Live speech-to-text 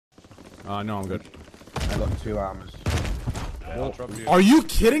No, I'm good. I got 2 armors. I'll drop you. Are you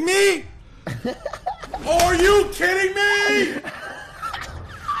kidding me? Are you kidding me?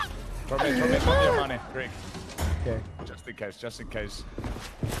 Throw me your money, Greg. Okay. Just in case.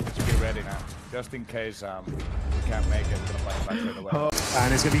 Just be ready now. Just in case we can't make it. Gonna fight back straight away.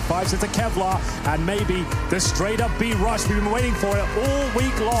 And it's going to be 5 sets of Kevlar, and maybe the straight-up B rush. We've been waiting for it all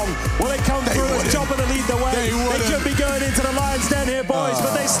week long. Will they come through as Chopper to lead the way? They should be going into the Lion's Den here, boys,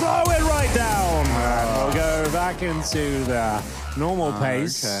 but they slow it right down. And we'll go back into the normal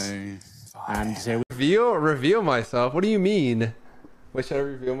pace. Okay. And here Reveal myself? What do you mean? Wait, should I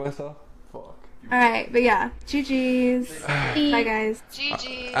reveal myself? Fuck. Alright, but yeah, GG's. Bye guys.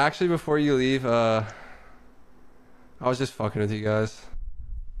 GG. Actually, before you leave, I was just fucking with you guys.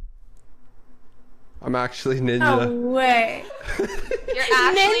 I'm actually Ninja. No way. You're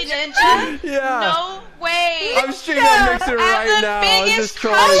actually Ninja? Yeah. No way. I'm streaming on Mixer right now. I have the biggest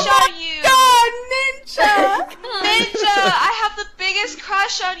crush on you. God, Ninja! Ninja, I have the biggest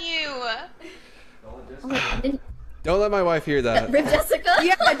crush on you. Don't let my wife hear that. Jessica?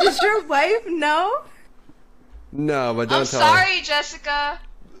 Yeah, does your wife know? No, but don't I'm tell sorry, her. Jessica.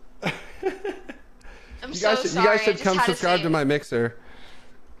 I'm so sorry. You guys should I just come had subscribe say to it. my Mixer.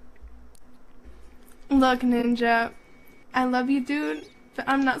 Look, Ninja, I love you, dude, but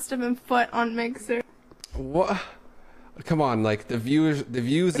I'm not stepping foot on Mixer. What? Come on, like the views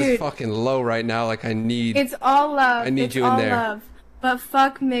Dude. is fucking low right now. Like I need. It's all love. I need it's you in all there. love. But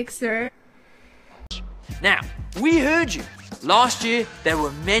fuck Mixer. Now, we heard you. Last year, there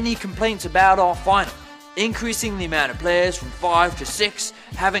were many complaints about our final, increasing the amount of players from 5 to 6,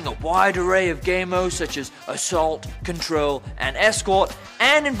 having a wide array of game modes such as Assault, Control, and Escort,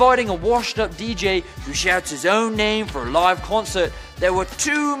 and inviting a washed-up DJ who shouts his own name for a live concert. There were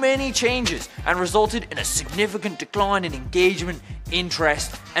too many changes and resulted in a significant decline in engagement,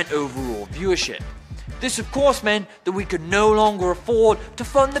 interest, and overall viewership. This of course meant that we could no longer afford to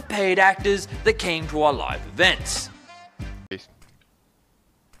fund the paid actors that came to our live events.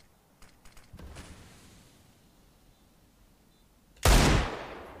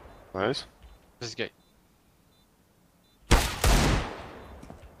 Nice. This is gay.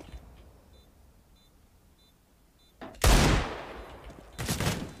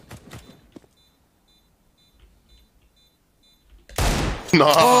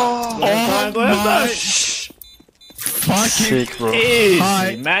 No. Fucking Sick, bro.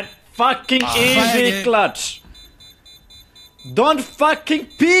 easy, man. Fucking easy, clutch. Don't fucking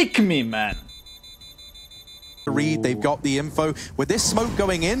peek me, man. Read, they've got the info. With this smoke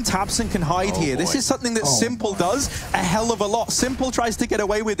going in, Tabson can hide here. This is something that Simple does a hell of a lot. Simple tries to get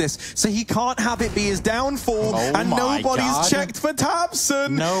away with this, so he can't have it be his downfall, and nobody's checked for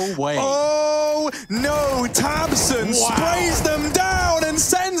Tabson. No way. Oh, no. Tabson sprays them down and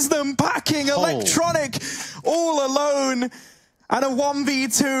sends them packing. Electronic all alone. And a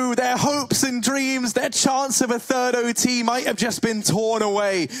 1v2, their hopes and dreams, their chance of a third OT might have just been torn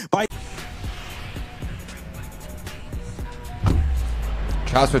away by...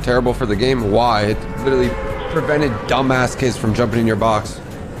 Traps were terrible for the game. Why? It literally prevented dumbass kids from jumping in your box.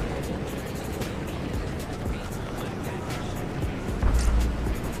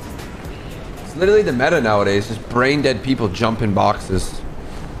 It's literally the meta nowadays. Just brain dead people jump in boxes.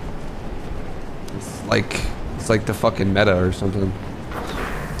 It's like the fucking meta or something.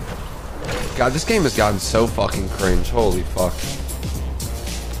 God, this game has gotten so fucking cringe. Holy fuck.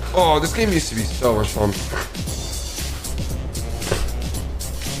 Oh, this game used to be so much fun.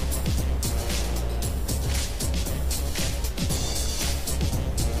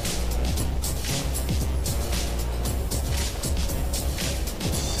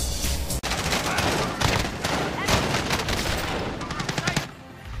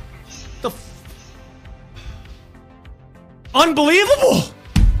 Unbelievable!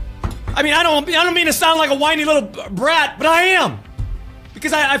 I mean, I don't mean to sound like a whiny little brat, but I am.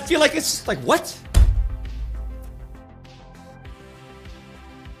 Because I feel like it's like, what?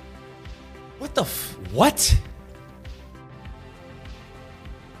 What the what?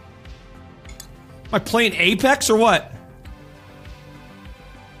 Am I playing Apex or what?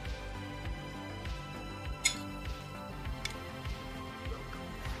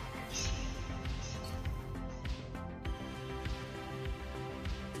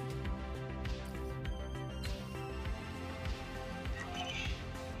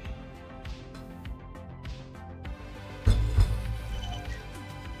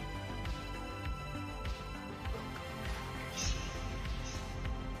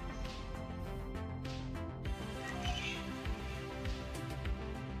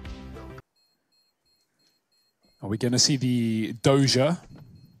 Are we going to see the Doja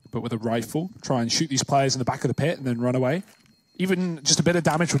but with a rifle, try and shoot these players in the back of the pit and then run away. Even just a bit of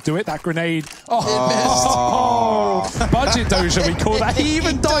damage would do it. That grenade. Oh, it missed. Budget Doja, we call that. He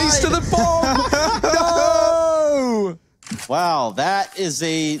even dies to the bomb. No! Wow, that is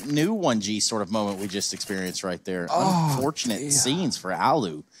a new 1G sort of moment we just experienced right there. Unfortunate scenes for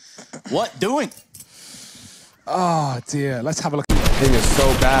Alu. What doing? Oh, dear. Let's have a look. This thing is so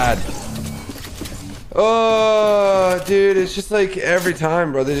bad. Oh, dude, it's just like every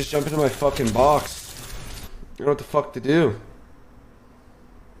time, bro. They just jump into my fucking box. I don't know what the fuck to do.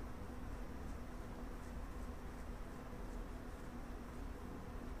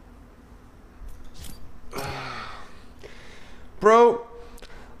 Bro,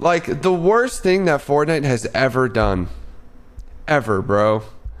 like, the worst thing that Fortnite has ever done. Ever, bro.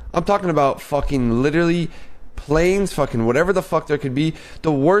 I'm talking about fucking literally planes, fucking whatever the fuck there could be.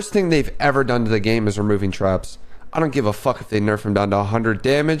 The worst thing they've ever done to the game is removing traps. I don't give a fuck if they nerf him down to 100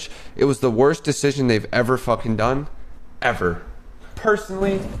 damage. It was the worst decision they've ever fucking done. Ever.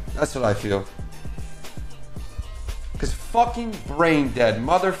 Personally, that's what I feel. Because fucking brain dead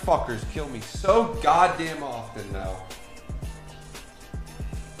motherfuckers kill me so goddamn often now.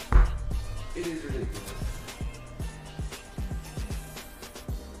 It is ridiculous.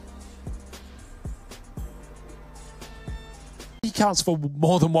 He counts for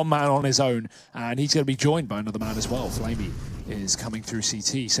more than one man on his own, and he's going to be joined by another man as well. Flamey is coming through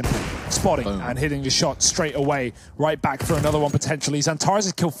CT, simply spotting and hitting the shot straight away, right back for another one potentially. Xantares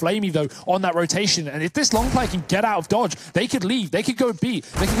has killed Flamey though on that rotation, and if this long play can get out of dodge, they could leave, they could go B,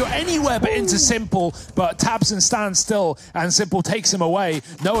 they could go anywhere but into Simple, but Tabson stands still, and Simple takes him away,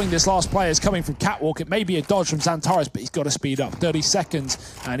 knowing this last player is coming from Catwalk. It may be a dodge from Xantares, but he's got to speed up. 30 seconds,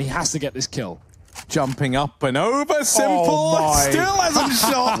 and he has to get this kill. Jumping up and over, Simple still hasn't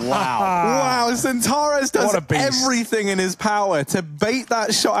shot. Wow, Xantares does everything in his power to bait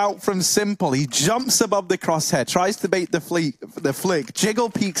that shot out from Simple. He jumps above the crosshair, tries to bait the flick, Jiggle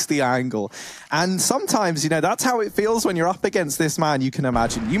peeks the angle. And sometimes, you know, that's how it feels when you're up against this man, you can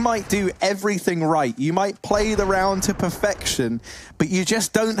imagine. You might do everything right. You might play the round to perfection, but you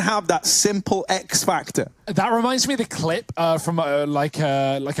just don't have that Simple X factor. That reminds me of the clip from like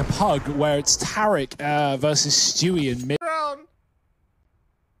a pug where it's Tarek versus Stewie in mid.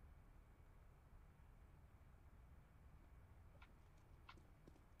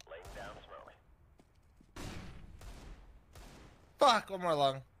 Fuck, one more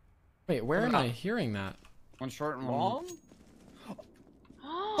long. Wait, where am I hearing that? One short and one long.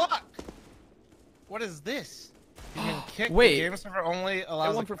 Fuck! What is this? You can kick Wait. the game server only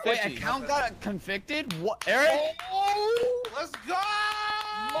allows one for 50. Wait, Account got convicted? What, Eric? Oh, let's go!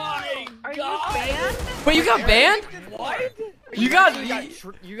 My Are God. you banned? Wait, you got banned? What? You got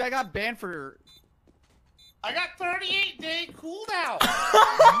You guys got banned for... I got 38-day cooldown.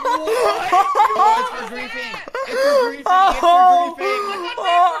 Oh, it's for griefing. It's for griefing. It's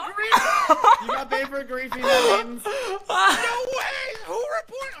for griefing. You got banned for griefing. That means... No way! Who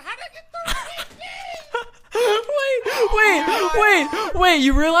reported? How did I get 38 days? Wait,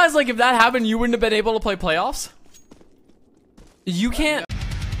 you realize like if that happened you wouldn't have been able to play playoffs? You can't.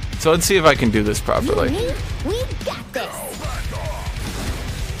 So let's see if I can do this properly. We got this.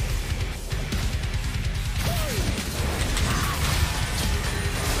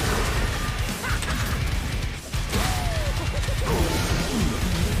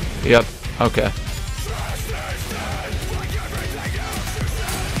 Yep, okay.